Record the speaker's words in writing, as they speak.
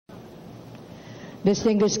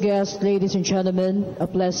Distinguished guests, ladies and gentlemen, a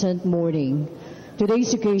pleasant morning.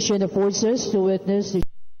 Today's occasion affords us to witness the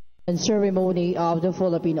ceremony of the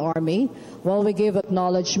Philippine Army, while we give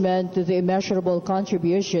acknowledgement to the immeasurable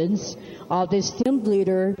contributions of the esteemed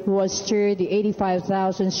leader who has steered the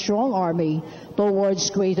 85,000-strong Army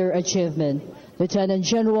towards greater achievement, Lieutenant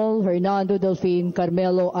General Hernando Delfin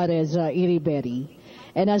Carmelo Areza Iriberri.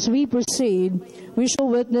 And as we proceed, we shall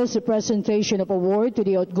witness the presentation of award to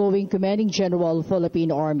the outgoing Commanding General,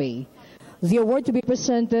 Philippine Army. The award to be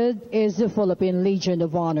presented is the Philippine Legion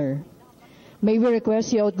of Honor. May we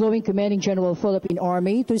request the outgoing Commanding General, Philippine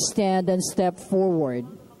Army to stand and step forward.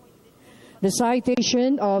 The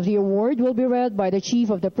citation of the award will be read by the Chief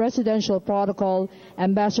of the Presidential Protocol,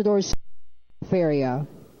 Ambassador Feria.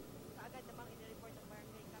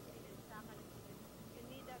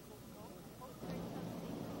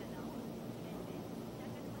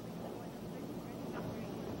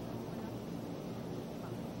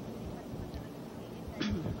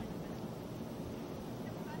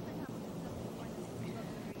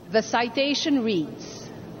 The citation reads,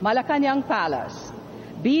 Malacanang Palace,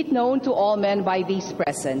 be it known to all men by these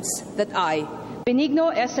presents that I,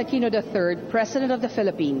 Benigno S. Aquino III, President of the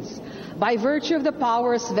Philippines, by virtue of the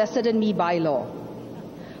powers vested in me by law,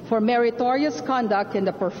 for meritorious conduct in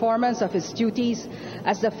the performance of his duties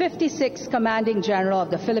as the 56th Commanding General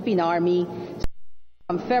of the Philippine Army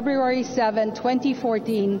from February 7,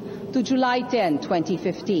 2014 to July 10,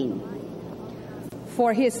 2015,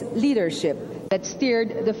 for his leadership that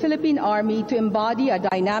steered the Philippine Army to embody a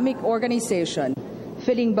dynamic organization,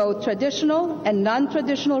 filling both traditional and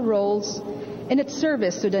non-traditional roles in its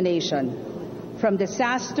service to the nation, from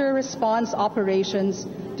disaster response operations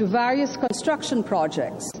to various construction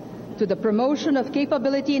projects, to the promotion of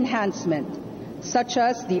capability enhancement, such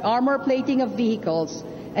as the armor plating of vehicles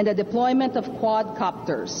and the deployment of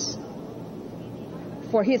quadcopters,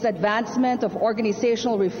 for his advancement of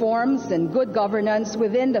organizational reforms and good governance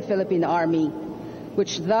within the Philippine Army,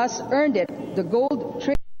 which thus earned it the Gold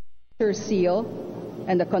Tracer Seal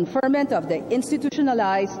and the conferment of the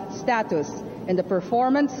institutionalized status in the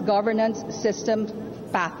Performance Governance System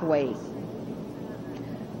pathway,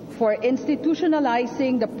 for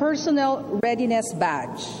institutionalizing the Personnel Readiness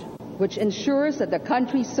Badge, which ensures that the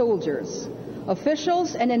country's soldiers,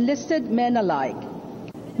 officials, and enlisted men alike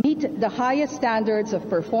meet the highest standards of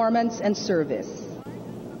performance and service,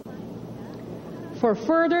 for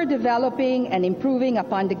further developing and improving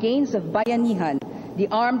upon the gains of Bayanihan, the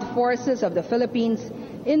Armed Forces of the Philippines'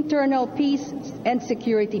 internal peace and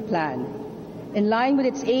security plan, in line with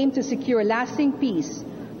its aim to secure lasting peace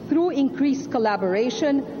through increased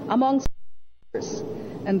collaboration among stakeholders,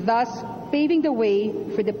 and thus paving the way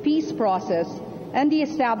for the peace process and the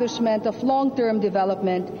establishment of long-term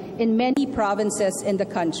development in many provinces in the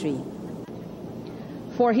country,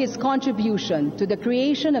 for his contribution to the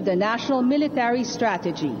creation of the National Military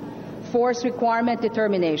Strategy, Force Requirement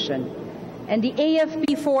Determination, and the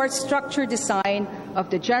AFP Force Structure Design of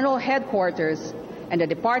the General Headquarters and the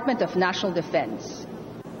Department of National Defense,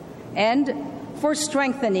 and for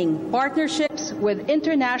strengthening partnerships with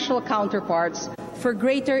international counterparts for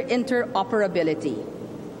greater interoperability,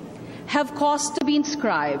 have caused to be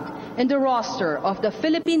inscribed in the roster of the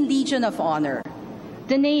Philippine Legion of Honor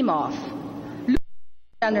the name of Lieutenant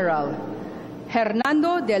General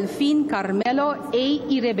Hernando Delfin Carmelo A.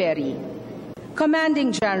 Iriberri,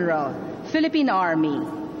 Commanding General, Philippine Army,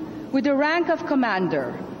 with the rank of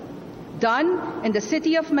Commander, done in the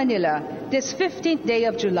city of Manila this 15th day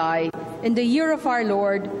of July in the year of our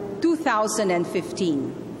Lord,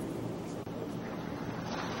 2015.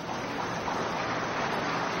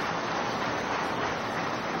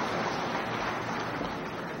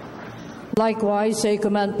 Likewise, a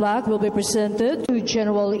command plaque will be presented to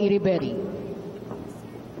General Iriberri.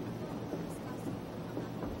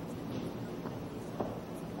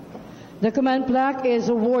 The command plaque is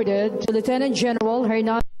awarded to Lieutenant General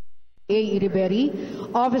Hernando A. Iriberri,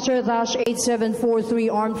 Officer-8743,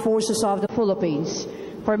 Armed Forces of the Philippines,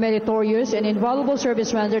 for meritorious and invaluable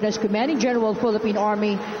service rendered as Commanding General, Philippine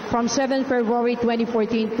Army from 7 February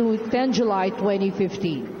 2014 to 10 July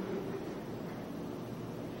 2015.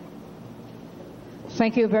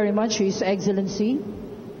 Thank you very much, His Excellency.